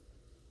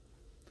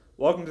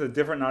Welcome to the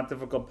Different Not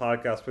Difficult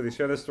podcast, where they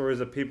share the stories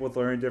of people with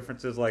learning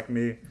differences like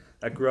me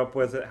that grew up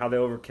with it, how they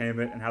overcame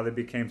it, and how they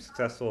became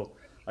successful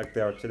like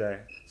they are today.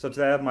 So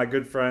today I have my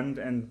good friend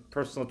and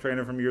personal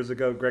trainer from years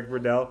ago, Greg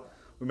Bridell.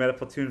 We met at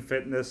Platoon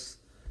Fitness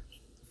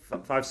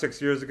 5,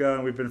 6 years ago,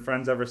 and we've been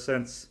friends ever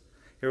since.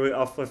 He really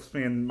uplifts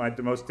me in my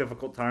most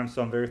difficult times,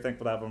 so I'm very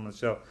thankful to have him on the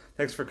show.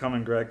 Thanks for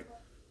coming, Greg.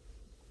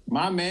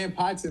 My man,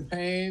 Pots and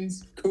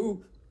Pains,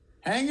 Coop,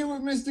 hanging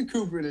with Mr.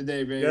 Cooper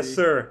today, baby. Yes,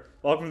 sir.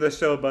 Welcome to the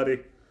show,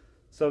 buddy.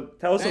 So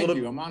tell us Thank a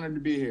little. you. I'm honored to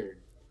be here.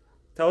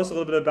 Tell us a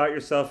little bit about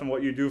yourself and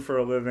what you do for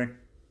a living.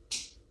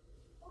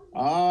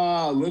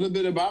 A little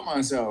bit about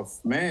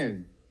myself,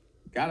 man.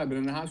 God, I've been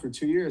in the house for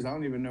 2 years. I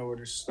don't even know where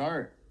to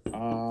start.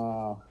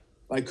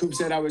 Like Coop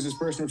said, I was his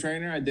personal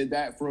trainer. I did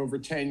that for over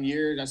 10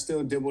 years. I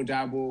still dibble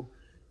dabble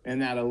in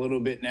that a little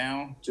bit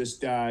now,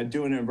 just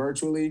doing it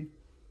virtually.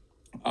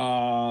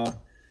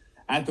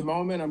 At the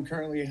moment, I'm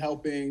currently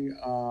helping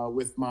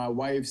with my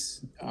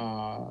wife's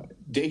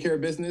daycare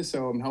business,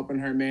 so I'm helping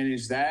her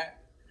manage that.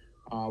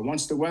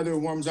 Once the weather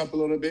warms up a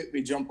little bit,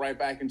 we jump right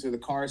back into the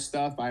car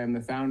stuff. I am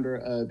the founder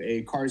of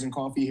a Cars and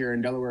Coffee here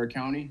in Delaware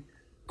County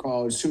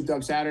called Souped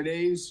Up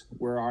Saturdays,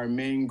 where our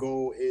main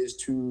goal is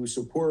to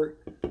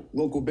support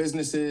local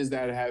businesses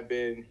that have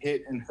been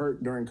hit and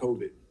hurt during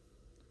COVID.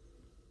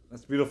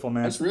 That's beautiful,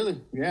 man. That's really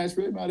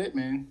about it,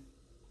 man.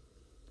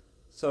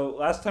 So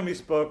last time we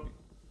spoke,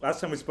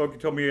 you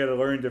told me you had a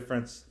learning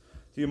difference.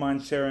 Do you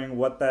mind sharing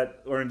what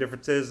that learning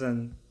difference is,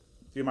 and do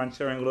you mind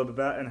sharing a little bit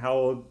about it and how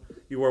old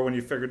you were when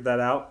you figured that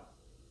out?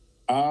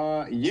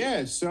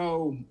 Yeah.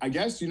 So I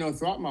guess,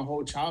 throughout my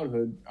whole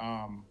childhood,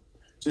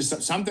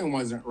 just something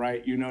wasn't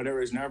right. There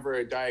was never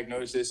a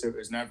diagnosis. It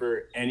was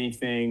never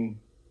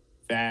anything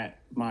that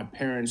my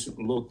parents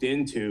looked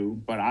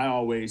into, but I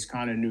always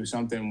kind of knew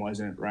something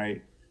wasn't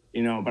right,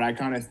 but I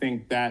kind of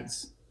think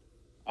that's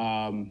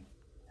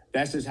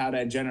just how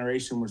that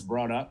generation was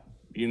brought up,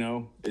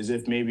 as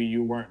if maybe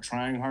you weren't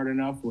trying hard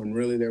enough when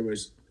really there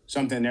was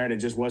something there that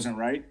just wasn't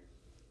right.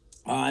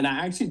 And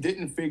I actually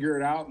didn't figure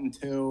it out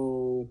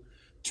until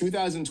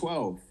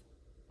 2012,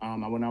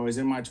 when I was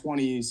in my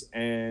 20s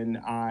and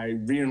I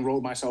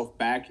re-enrolled myself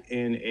back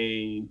in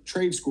a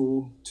trade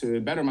school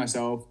to better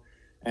myself.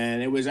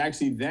 And it was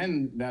actually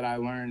then that I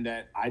learned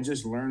that I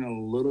just learn a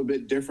little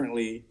bit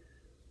differently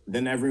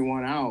than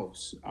everyone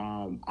else.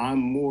 I'm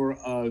more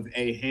of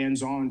a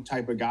hands-on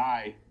type of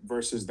guy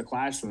versus the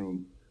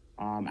classroom.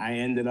 I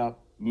ended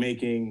up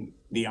making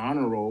the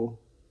honor roll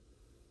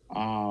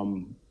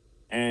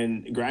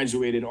and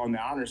graduated on the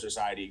Honor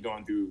Society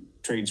going through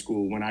trade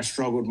school when I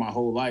struggled my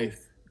whole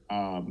life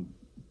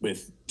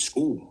with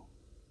school.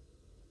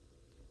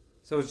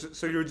 So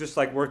you just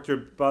like worked your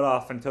butt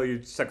off until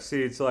you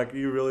succeed. So like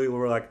you really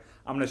were like,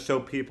 I'm going to show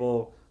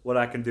people what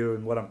I can do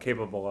and what I'm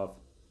capable of.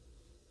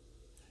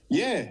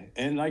 Yeah,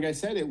 and like I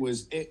said,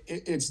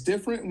 it's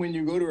different when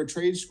you go to a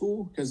trade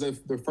school because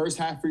the first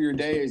half of your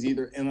day is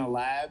either in a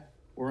lab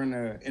or in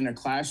a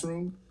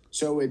classroom.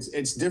 So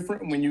it's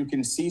different when you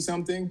can see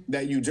something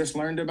that you just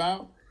learned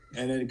about,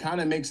 and it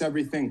kind of makes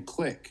everything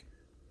click.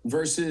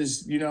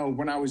 Versus,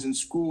 when I was in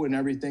school and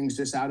everything's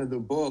just out of the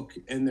book,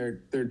 and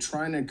they're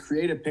trying to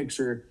create a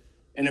picture,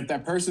 and if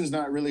that person's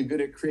not really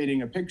good at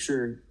creating a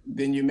picture,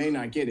 then you may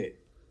not get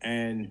it.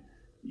 And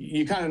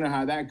you kind of know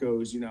how that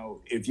goes.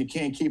 If you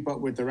can't keep up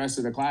with the rest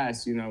of the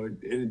class,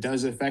 it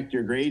does affect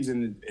your grades,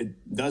 and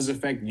it does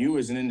affect you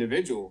as an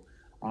individual.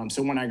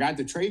 So when I got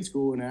to trade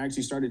school and I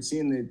actually started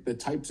seeing the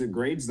types of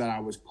grades that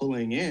I was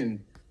pulling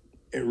in,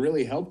 it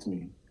really helped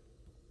me.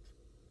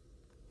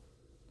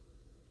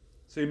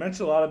 So you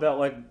mentioned a lot about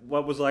like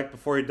what was like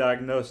before you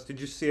diagnosed.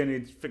 Did you see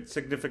any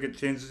significant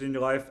changes in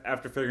your life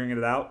after figuring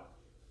it out?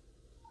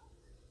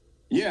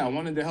 Yeah, I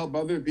wanted to help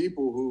other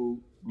people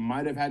who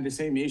might have had the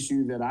same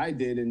issue that I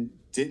did and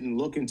didn't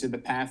look into the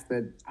path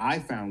that I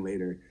found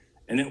later.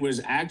 And it was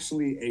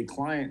actually a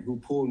client who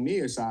pulled me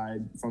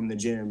aside from the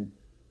gym,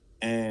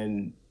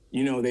 and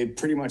they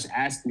pretty much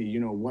asked me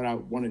what I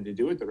wanted to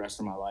do with the rest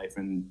of my life,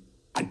 and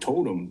I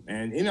told them.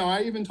 And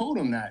I even told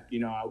them that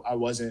I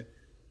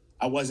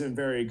wasn't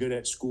very good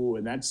at school,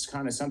 and that's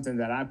kind of something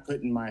that I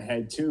put in my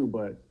head too.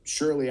 But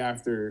surely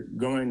after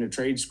going to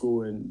trade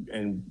school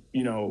and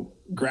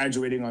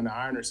graduating on the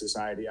Honor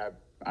Society,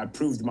 I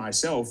proved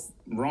myself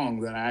wrong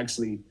that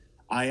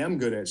I am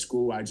good at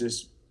school. I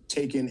just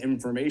take in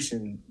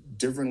information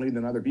differently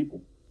than other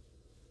people.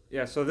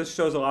 Yeah, so this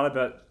shows a lot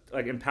about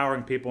like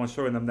empowering people and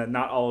showing them that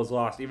not all is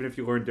lost. Even if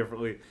you learn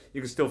differently,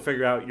 you can still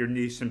figure out your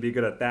niche and be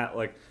good at that.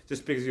 Like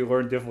just because you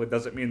learn differently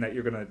doesn't mean that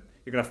you're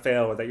gonna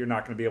fail or that you're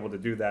not gonna be able to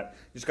do that.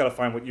 You just gotta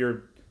find what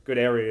your good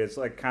area is.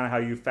 Like kind of how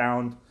you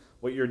found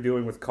what you're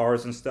doing with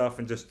cars and stuff,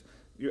 and just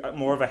you're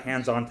more of a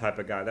hands-on type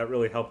of guy. That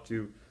really helped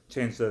you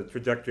change the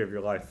trajectory of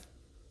your life,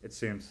 it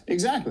seems.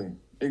 Exactly.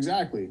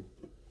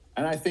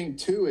 And I think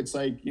too, it's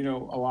like a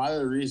lot of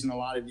the reason a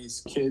lot of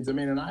these kids,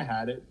 and I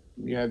had it.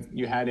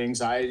 You had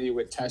anxiety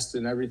with tests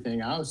and everything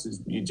else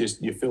is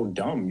you feel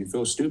dumb, you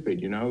feel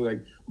stupid,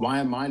 like why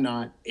am I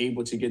not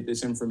able to get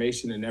this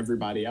information and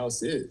everybody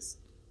else is?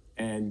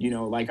 And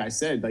like I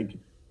said, like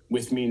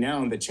with me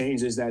now, the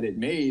changes that it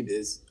made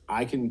is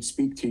I can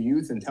speak to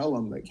youth and tell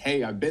them like,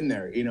 hey, I've been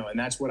there, and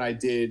that's what I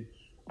did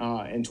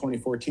in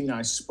 2014.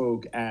 I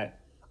spoke at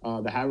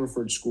the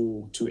Haverford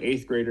School to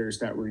eighth graders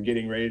that were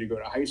getting ready to go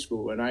to high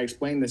school. And I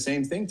explained the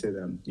same thing to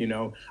them.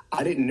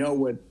 I didn't know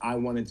what I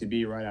wanted to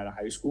be right out of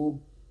high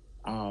school.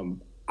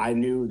 I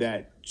knew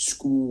that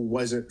school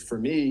wasn't for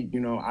me.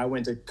 I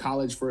went to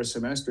college for a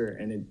semester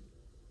and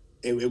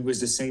it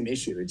was the same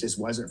issue. It just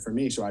wasn't for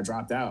me. So I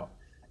dropped out.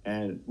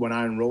 And when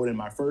I enrolled in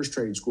my first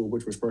trade school,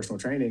 which was personal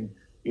training,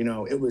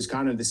 it was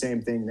kind of the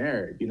same thing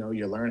there.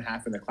 You learn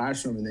half in the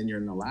classroom and then you're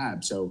in the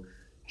lab. So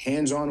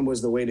hands-on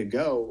was the way to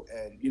go.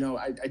 And,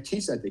 I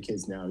teach that to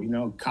kids now.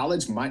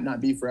 College might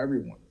not be for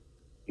everyone.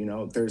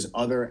 There's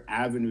other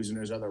avenues and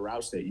there's other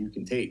routes that you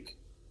can take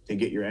to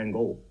get your end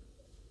goal.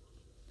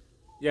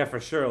 Yeah,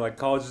 for sure. Like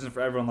college isn't for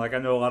everyone. Like I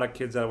know a lot of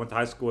kids that I went to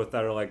high school with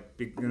that are like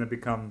going to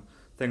become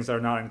things that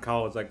are not in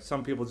college. Like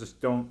some people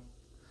just don't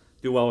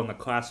do well in the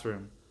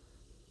classroom.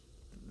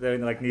 They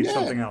like need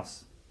something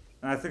else.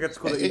 And I think it's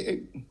cool that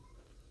you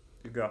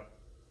go.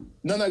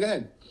 No, go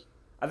ahead.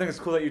 I think it's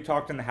cool that you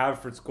talked in the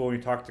Haverford School and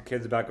you talked to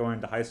kids about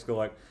going to high school.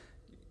 Like,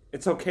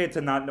 it's okay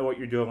to not know what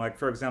you're doing. Like,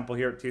 for example,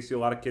 here at TCU, a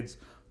lot of kids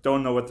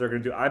don't know what they're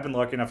going to do. I've been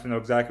lucky enough to know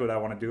exactly what I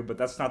want to do, but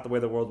that's not the way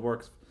the world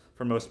works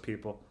for most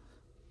people.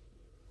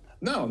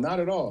 No, not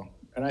at all.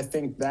 And I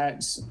think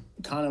that's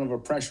kind of a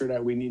pressure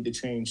that we need to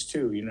change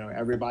too.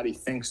 Everybody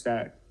thinks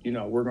that,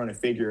 we're going to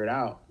figure it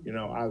out.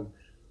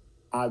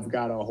 I've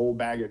got a whole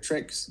bag of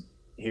tricks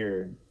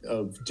here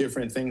of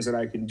different things that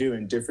I can do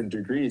in different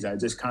degrees. I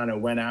just kind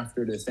of went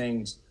after the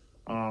things.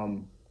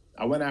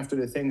 I went after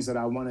the things that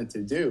I wanted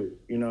to do.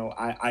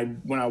 I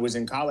when I was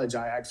in college,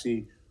 I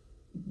actually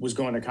was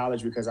going to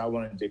college because I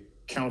wanted to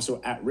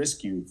counsel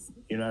at-risk youth.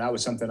 That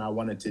was something I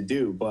wanted to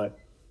do. But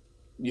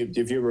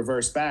if you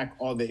reverse back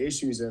all the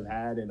issues I've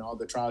had and all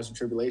the trials and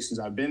tribulations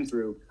I've been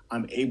through,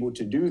 I'm able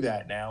to do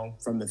that now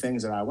from the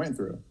things that I went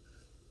through.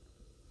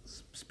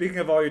 Speaking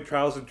of all your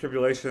trials and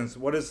tribulations,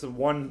 what is the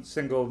one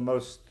single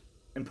most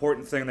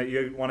important thing that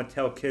you want to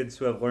tell kids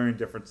who have learning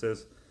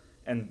differences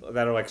and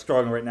that are like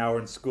struggling right now or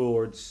in school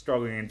or just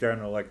struggling in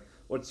general? Like,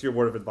 what's your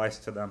word of advice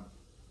to them?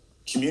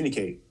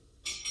 Communicate.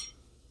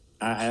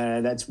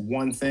 That's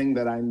one thing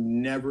that I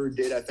never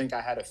did. I think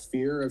I had a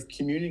fear of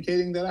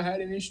communicating that I had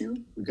an issue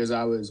because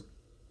I was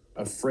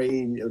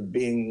afraid of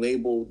being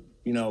labeled,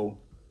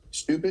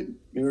 stupid,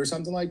 or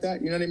something like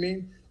that. You know what I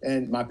mean?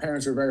 And my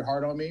parents were very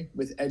hard on me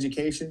with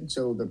education.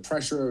 So the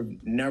pressure of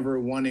never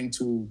wanting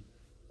to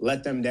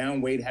let them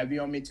down weighed heavy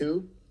on me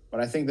too. But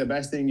I think the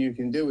best thing you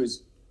can do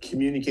is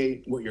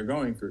communicate what you're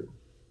going through.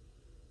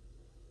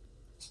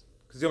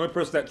 Because the only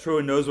person that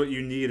truly knows what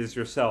you need is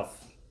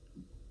yourself.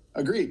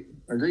 Agreed.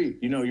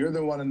 You're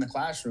the one in the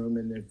classroom.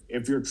 And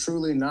if you're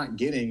truly not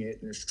getting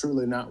it and it's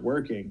truly not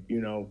working,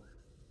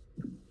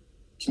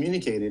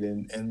 communicate it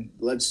and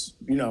let's,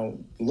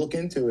 look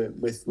into it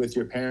with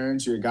your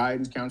parents, your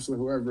guidance counselor,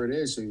 whoever it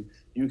is, so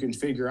you can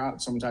figure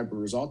out some type of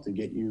result to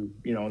get you,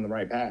 on the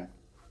right path.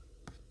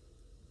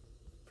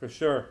 For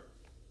sure.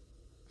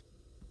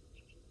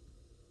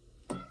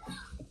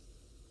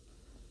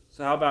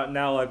 So how about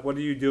now, like, what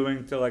are you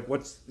doing to, like,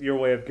 what's your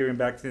way of giving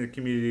back to the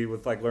community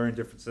with, like, learning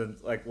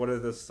differences? Like, what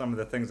are some of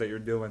the things that you're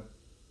doing?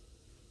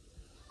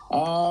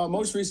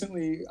 Most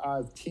recently,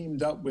 I've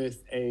teamed up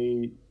with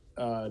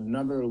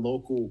another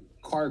local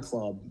car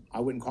club. I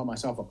wouldn't call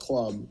myself a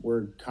club.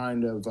 We're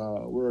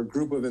we're a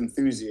group of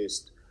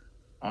enthusiasts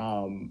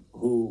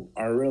who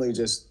are really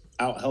just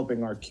out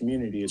helping our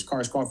community. It's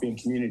Cars, Coffee, and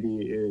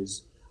Community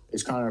is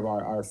kind of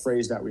our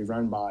phrase that we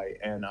run by.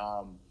 And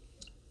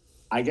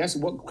I guess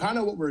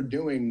what we're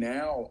doing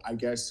now, I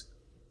guess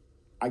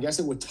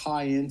it would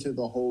tie into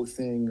the whole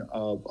thing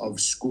of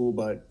school,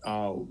 but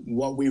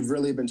what we've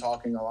really been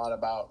talking a lot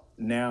about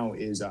now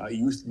is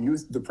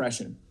youth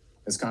depression.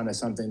 It's kind of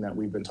something that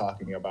we've been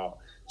talking about.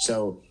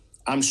 So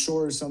I'm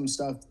sure some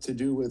stuff to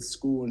do with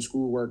school and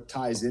schoolwork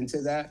ties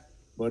into that.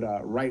 But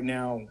right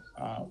now,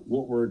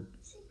 what we're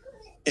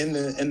in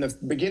the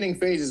beginning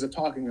phases of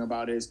talking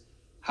about is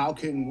how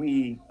can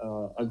we,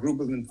 a group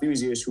of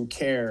enthusiasts who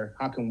care,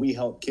 how can we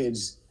help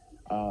kids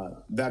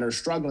that are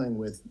struggling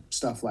with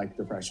stuff like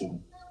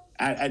depression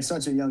at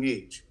such a young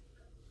age?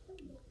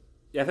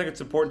 Yeah, I think it's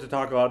important to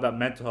talk a lot about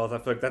mental health. I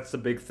feel like that's the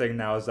big thing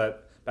now is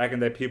that back in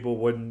the day people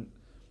would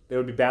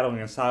be battling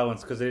in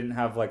silence because they didn't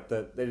have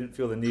they didn't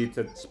feel the need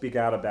to speak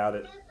out about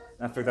it.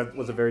 And I think that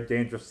was a very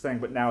dangerous thing,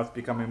 but now it's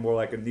becoming more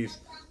like a niche.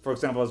 For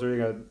example, I was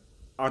reading an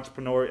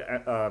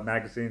Entrepreneur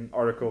magazine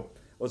article.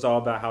 It was all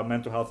about how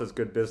mental health is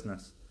good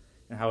business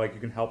and how you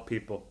can help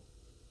people.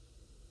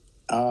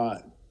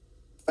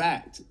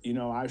 Fact,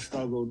 I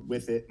struggled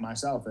with it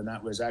myself, and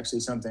that was actually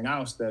something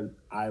else that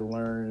I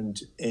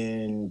learned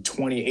in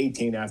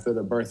 2018 after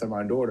the birth of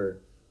my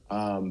daughter.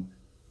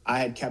 I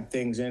had kept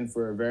things in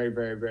for a very,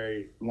 very,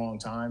 very long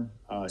time.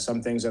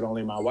 Some things that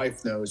only my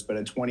wife knows, but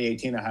in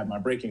 2018, I had my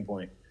breaking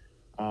point.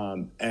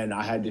 And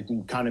I had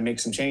to kind of make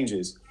some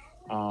changes.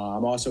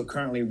 I'm also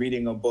currently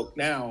reading a book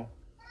now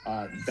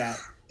that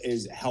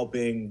is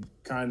helping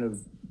kind of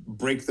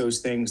break those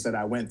things that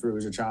I went through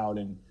as a child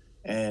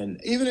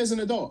and even as an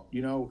adult,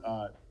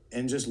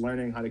 and just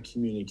learning how to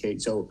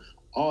communicate. So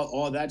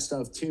all that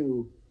stuff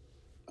too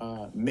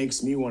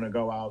makes me want to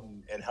go out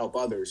and help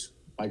others,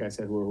 like I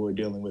said, who are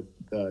dealing with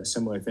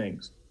similar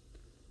things.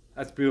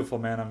 That's beautiful,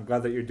 man. I'm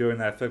glad that you're doing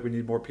that. I feel like we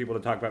need more people to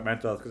talk about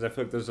mental health because I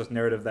feel like there's this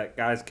narrative that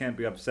guys can't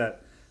be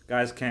upset,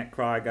 guys can't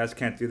cry, guys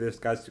can't do this,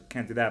 guys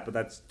can't do that. But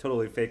that's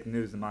totally fake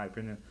news, in my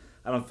opinion.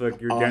 I don't feel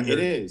like your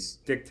gender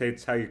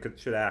dictates how you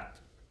should act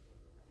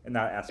in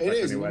that aspect. It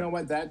is. Anyway. You know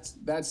what? That's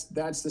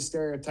the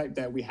stereotype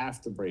that we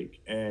have to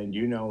break, and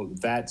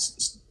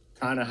that's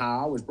kind of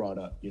how I was brought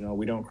up.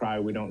 We don't cry,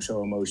 we don't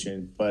show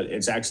emotion, but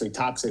it's actually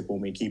toxic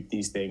when we keep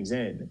these things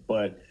in.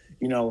 But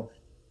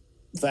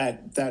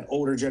that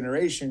older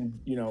generation,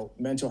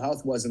 mental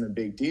health wasn't a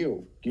big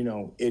deal.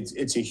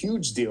 It's a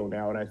huge deal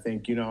now, and I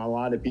think a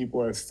lot of people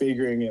are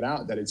figuring it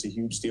out that it's a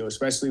huge deal,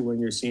 especially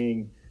when you're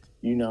seeing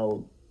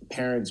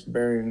parents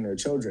burying their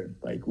children.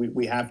 Like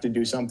we have to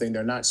do something.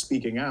 They're not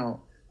speaking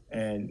out,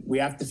 and we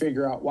have to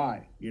figure out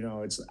why.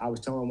 I was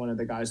telling one of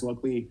the guys,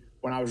 luckily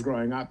when I was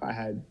growing up, I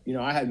had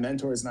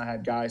mentors and I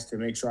had guys to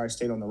make sure I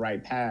stayed on the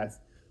right path.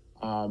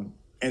 And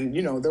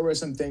there were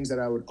some things that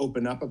I would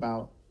open up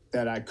about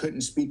that I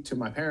couldn't speak to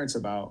my parents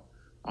about.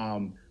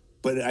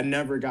 But I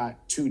never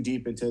got too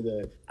deep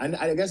into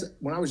I guess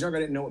when I was younger,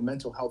 I didn't know what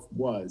mental health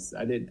was.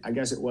 I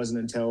guess it wasn't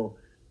until,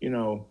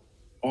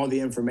 all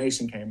the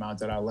information came out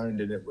that I learned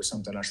that it was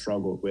something I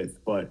struggled with.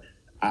 But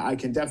I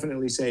can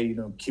definitely say,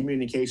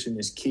 communication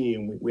is key,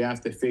 and we have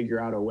to figure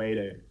out a way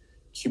to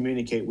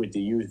communicate with the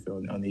youth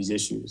on these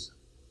issues.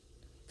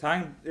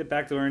 Tying it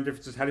back to learning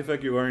differences, how do you feel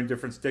like your learning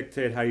difference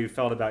dictate how you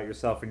felt about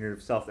yourself and your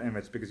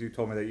self-image? Because you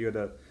told me that you had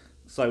a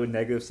slightly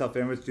negative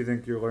self-image. Do you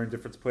think your learning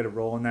difference played a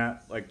role in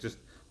that? Like just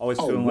always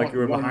feeling like you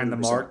were behind the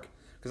mark?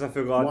 Because I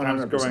feel a lot of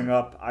times 100%. Growing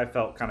up, I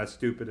felt kind of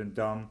stupid and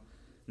dumb.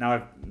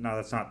 Now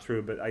that's not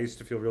true, but I used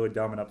to feel really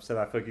dumb and upset.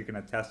 I feel like you can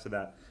attest to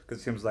that because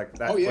it seems like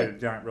that played a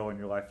giant role in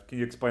your life. Can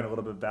you explain a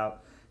little bit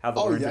about how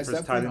the learning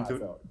difference tied into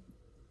it?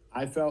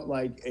 I felt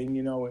like, and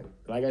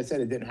like I said,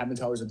 it didn't happen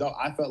until I was an adult.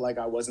 I felt like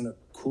I wasn't a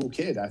cool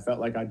kid. I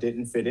felt like I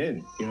didn't fit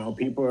in.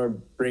 People are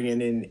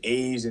bringing in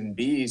A's and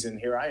B's,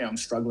 and here I am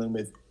struggling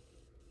with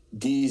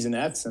D's and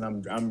F's,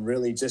 and I'm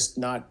really just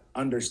not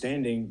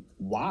understanding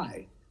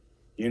why.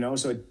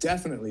 So it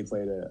definitely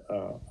played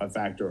a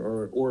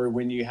factor. Or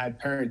when you had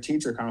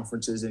parent-teacher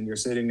conferences and you're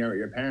sitting there with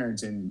your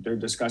parents and they're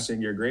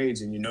discussing your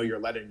grades and you're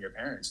letting your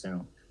parents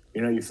down.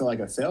 You feel like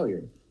a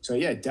failure. So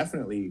yeah, it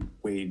definitely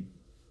weighed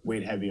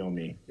heavy on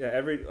me.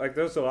 Yeah,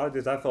 there's a lot of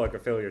days I feel like a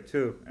failure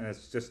too, and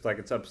it's just like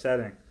it's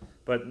upsetting.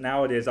 But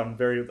nowadays I have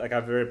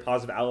a very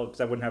positive outlook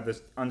because I wouldn't have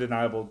this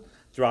undeniable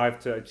drive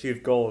to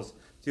achieve goals.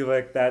 Do you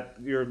like that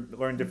your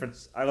learning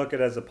difference? I look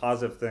at it as a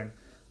positive thing.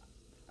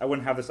 I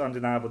wouldn't have this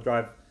undeniable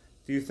drive.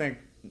 Do you think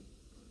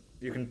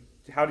you can?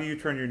 How do you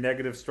turn your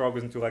negative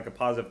struggles into like a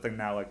positive thing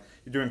now? Like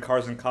you're doing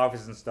cars and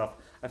coffees and stuff.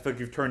 I feel like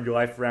you've turned your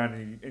life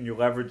around and you're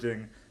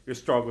leveraging your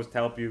struggles to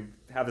help you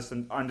have this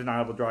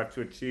undeniable drive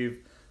to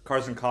achieve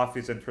cars and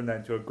coffees and turn that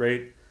into a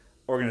great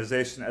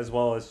organization, as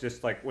well as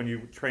just like when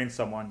you train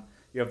someone,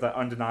 you have that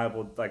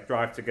undeniable like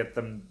drive to get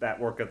them that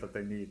workout that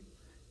they need.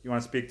 You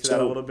want to speak to that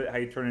a little bit? How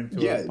you turn into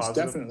a positive?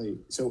 Yeah, definitely.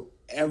 So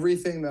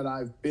everything that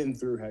I've been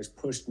through has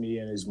pushed me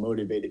and has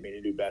motivated me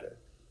to do better.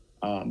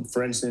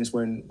 For instance,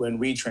 when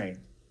we trained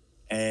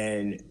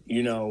and,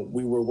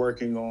 we were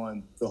working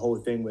on the whole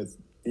thing with,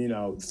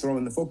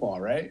 throwing the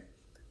football, right?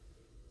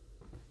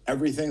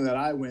 Everything that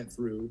I went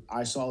through,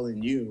 I saw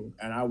in you,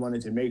 and I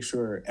wanted to make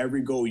sure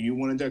every goal you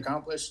wanted to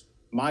accomplish,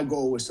 my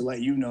goal was to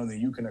let you know that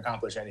you can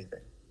accomplish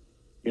anything,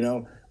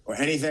 or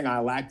anything I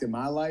lacked in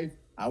my life.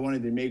 I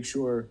wanted to make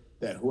sure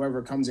that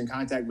whoever comes in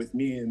contact with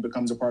me and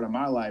becomes a part of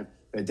my life,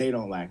 that they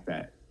don't lack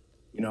that,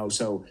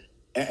 so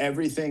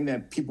everything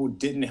that people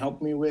didn't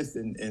help me with,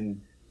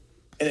 and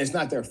it's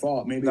not their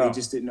fault. Maybe they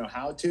just didn't know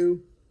how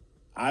to.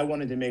 I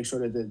wanted to make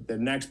sure that the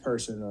next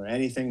person or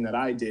anything that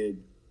I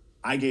did,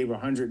 I gave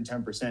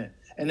 110%.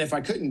 And if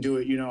I couldn't do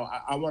it,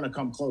 I want to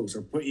come close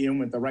or put you in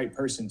with the right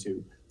person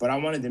to. But I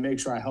wanted to make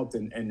sure I helped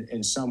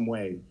in some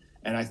way.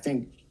 And I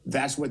think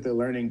that's what the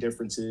learning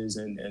differences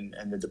and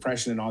the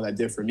depression and all that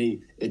did for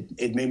me.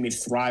 It made me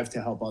thrive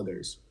to help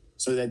others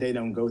so that they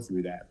don't go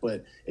through that.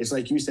 But it's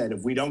like you said,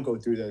 if we don't go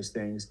through those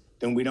things,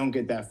 then we don't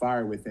get that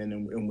fire within,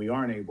 and we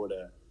aren't able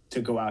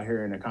to go out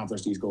here and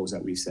accomplish these goals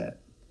that we set.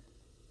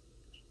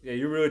 Yeah,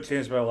 you really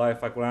changed my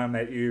life. Like when I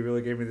met you, you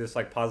really gave me this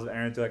like positive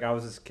energy. Like I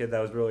was this kid that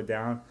was really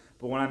down,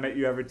 but when I met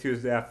you every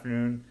Tuesday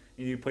afternoon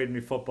and you played me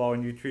football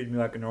and you treated me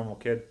like a normal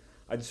kid,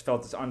 I just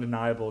felt this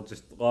undeniable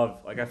just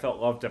love. Like I felt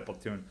loved at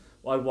platoon.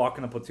 While I'd walk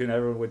in a platoon,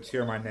 everyone would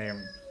cheer my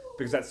name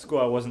because at school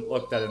I wasn't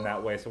looked at in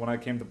that way. So when I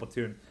came to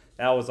platoon,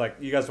 that was like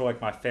you guys were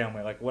like my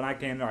family. Like when I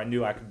came there, I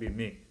knew I could be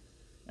me,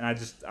 and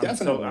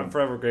I'm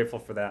forever grateful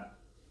for that.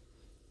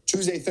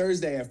 Tuesday,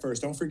 Thursday at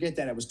first. Don't forget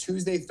that. It was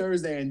Tuesday,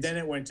 Thursday, and then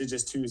it went to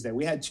just Tuesday.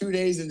 We had 2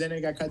 days, and then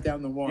it got cut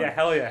down to one. Yeah,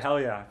 hell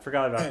yeah. I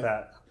forgot about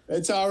that.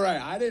 It's all right.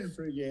 I didn't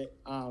forget.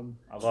 I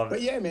love it.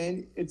 But yeah,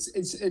 man,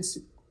 it's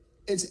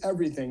it's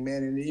everything,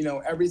 man.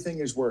 And, everything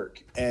is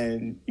work.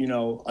 And,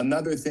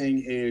 another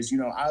thing is,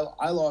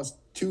 I lost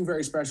two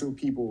very special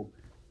people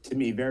to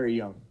me very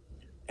young,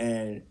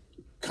 and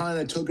kind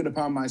of took it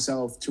upon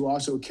myself to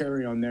also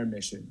carry on their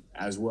mission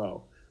as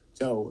well.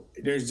 So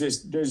there's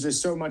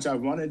just so much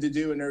I've wanted to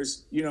do. And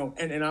there's,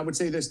 and I would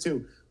say this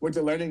too, with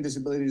the learning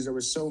disabilities, there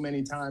were so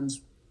many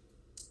times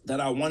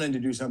that I wanted to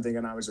do something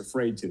and I was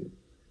afraid to,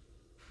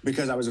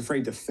 because I was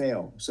afraid to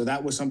fail. So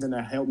that was something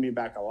that held me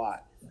back a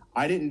lot.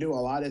 I didn't do a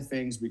lot of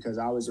things because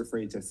I was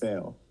afraid to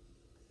fail.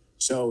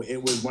 So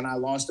it was when I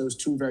lost those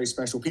two very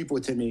special people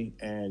to me,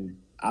 and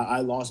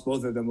I lost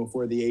both of them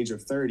before the age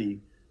of 30,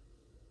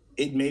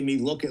 it made me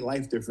look at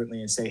life differently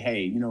and say,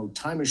 hey,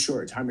 time is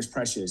short, time is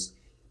precious.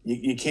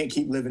 You can't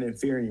keep living in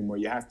fear anymore.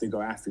 You have to go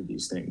after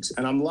these things.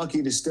 And I'm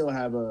lucky to still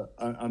have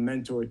a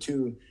mentor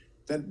too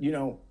that,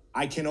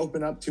 I can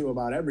open up to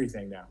about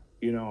everything now,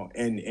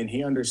 and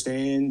he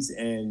understands,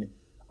 and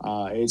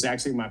it's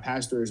actually my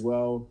pastor as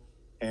well.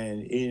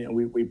 And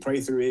we pray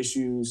through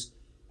issues.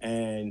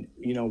 And,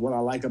 what I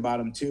like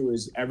about him too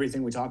is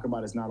everything we talk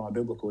about is not all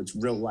biblical. It's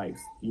real life,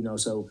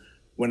 so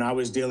when I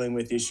was dealing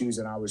with issues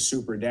and I was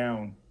super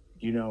down,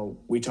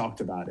 we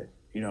talked about it.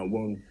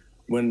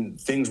 When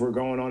things were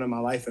going on in my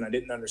life and I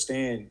didn't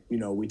understand,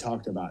 we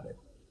talked about it.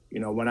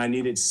 When I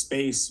needed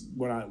space,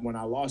 when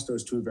I lost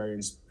those two very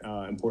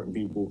important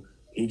people,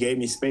 he gave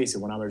me space.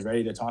 And when I was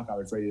ready to talk, I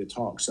was ready to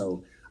talk.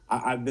 So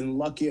I've been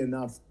lucky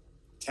enough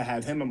to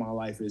have him in my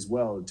life as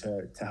well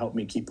to help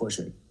me keep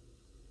pushing.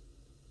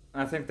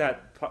 I think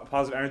that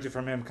positive energy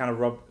from him kind of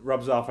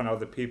rubs off on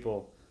other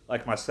people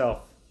like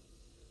myself.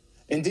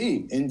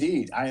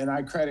 Indeed.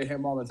 I credit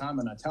him all the time,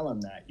 and I tell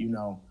him that,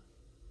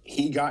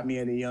 he got me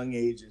at a young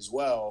age as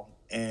well.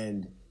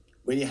 And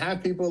when you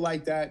have people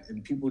like that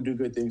and people do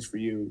good things for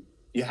you,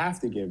 you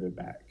have to give it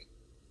back.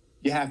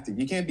 You have to.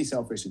 You can't be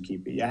selfish and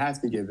keep it. You have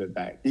to give it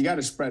back. You got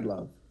to spread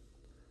love.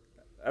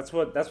 That's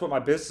what my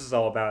business is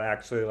all about,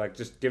 actually, like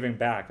just giving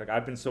back. Like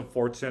I've been so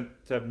fortunate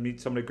to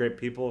meet so many great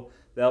people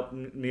that helped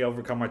me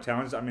overcome my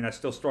challenges. I mean, I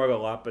still struggle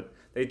a lot, but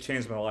they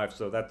changed my life.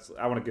 So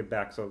I want to give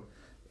back. So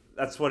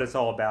that's what it's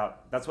all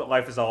about. That's what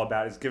life is all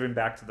about, is giving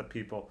back to the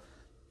people.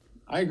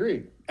 I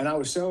agree. And I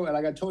was so,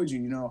 like I told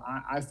you,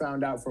 I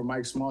found out from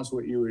Mike Smalls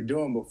what you were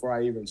doing before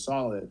I even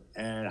saw it.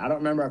 And I don't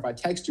remember if I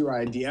texted you or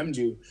I DM'd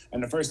you.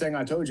 And the first thing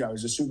I told you, I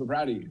was just super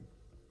proud of you.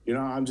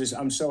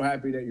 I'm so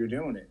happy that you're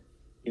doing it.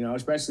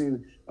 Especially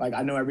like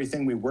I know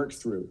everything we worked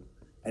through,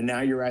 and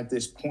now you're at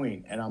this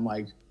point, and I'm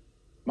like,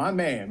 my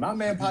man,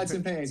 Pots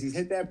and Pans, he's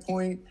hit that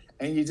point,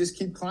 and you just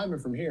keep climbing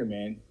from here,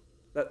 man.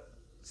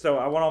 So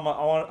I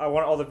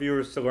want all the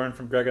viewers to learn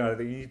from Greg and I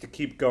that you need to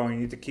keep going,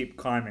 you need to keep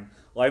climbing.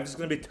 Life is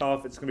going to be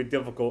tough, it's going to be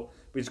difficult,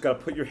 but you just got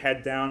to put your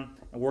head down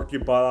and work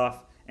your butt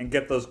off and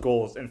get those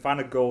goals and find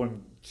a goal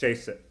and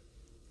chase it.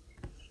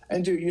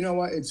 And dude, you know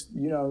what? It's,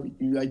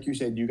 like you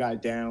said, you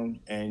got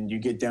down and you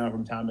get down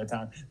from time to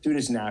time. Dude,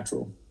 it's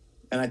natural.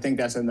 And I think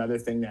that's another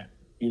thing that,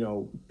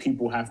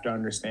 people have to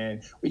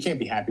understand. We can't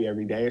be happy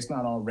every day. It's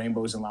not all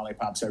rainbows and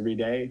lollipops every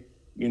day.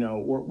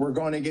 We're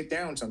going to get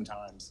down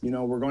sometimes.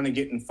 We're going to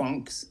get in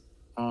funks.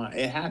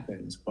 It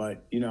happens.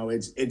 But,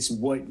 it's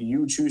what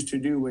you choose to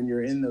do when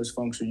you're in those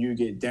funks or you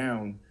get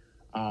down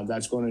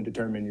that's going to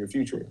determine your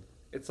future.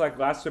 It's like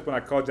last week when I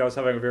called you, I was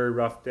having a very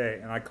rough day,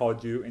 and I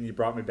called you and you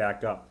brought me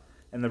back up.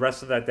 And the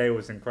rest of that day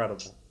was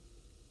incredible.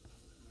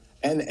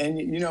 And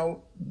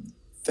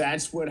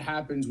that's what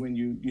happens when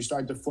you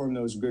start to form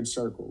those good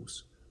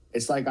circles.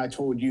 It's like I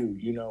told you,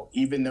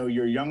 even though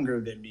you're younger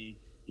than me,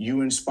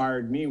 you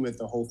inspired me with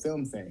the whole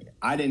film thing.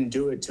 I didn't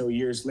do it till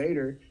years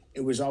later.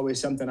 It was always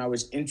something I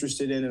was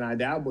interested in and I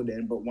dabbled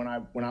in. But when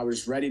I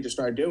was ready to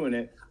start doing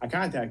it, I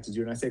contacted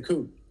you and I said,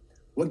 Coop,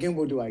 what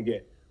gimbal do I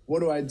get? What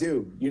do I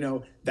do?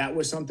 That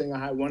was something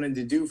I wanted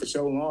to do for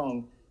so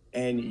long.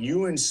 And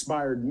you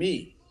inspired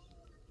me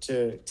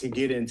to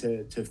get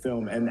into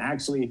film. And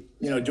actually,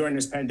 during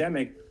this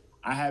pandemic,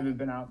 I haven't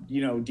been out,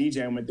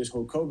 DJing with this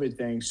whole COVID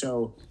thing.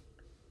 So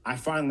I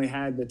finally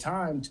had the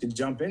time to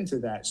jump into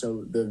that.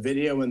 So the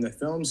video and the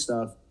film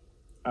stuff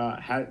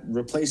had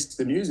replaced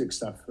the music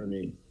stuff for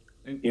me.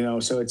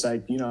 So it's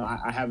like,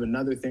 I have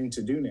another thing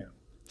to do now.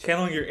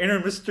 Channeling your inner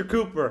Mr.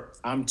 Cooper.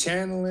 I'm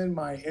channeling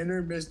my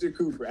inner Mr.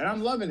 Cooper. And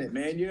I'm loving it,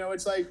 man.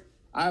 It's like,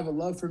 I have a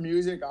love for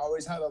music. I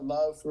always had a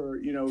love for,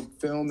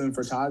 film and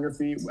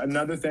photography.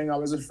 Another thing I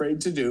was afraid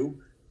to do.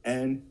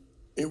 And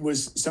it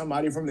was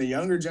somebody from the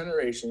younger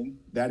generation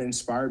that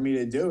inspired me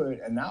to do it.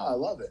 And now I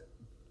love it.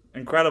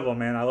 Incredible,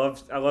 man.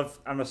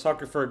 I'm a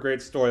sucker for a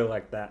great story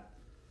like that.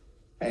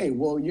 Hey,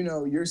 well,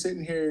 you're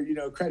sitting here,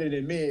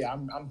 crediting me.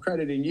 I'm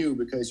crediting you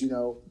because,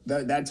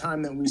 that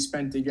time that we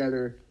spent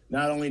together,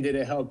 not only did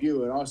it help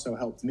you, it also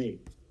helped me.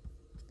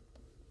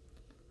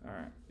 All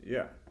right.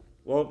 Yeah.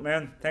 Well,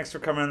 man, thanks for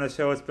coming on the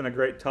show. It's been a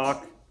great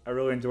talk. I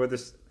really enjoyed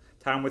this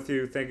time with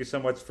you. Thank you so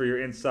much for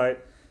your insight.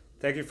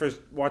 Thank you for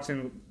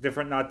watching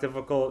Different Not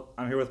Difficult.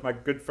 I'm here with my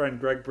good friend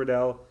Greg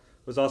Bridell,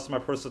 who's also my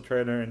personal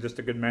trainer and just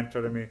a good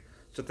mentor to me.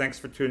 So thanks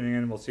for tuning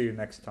in. We'll see you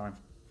next time.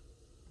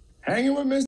 Hanging with Mr.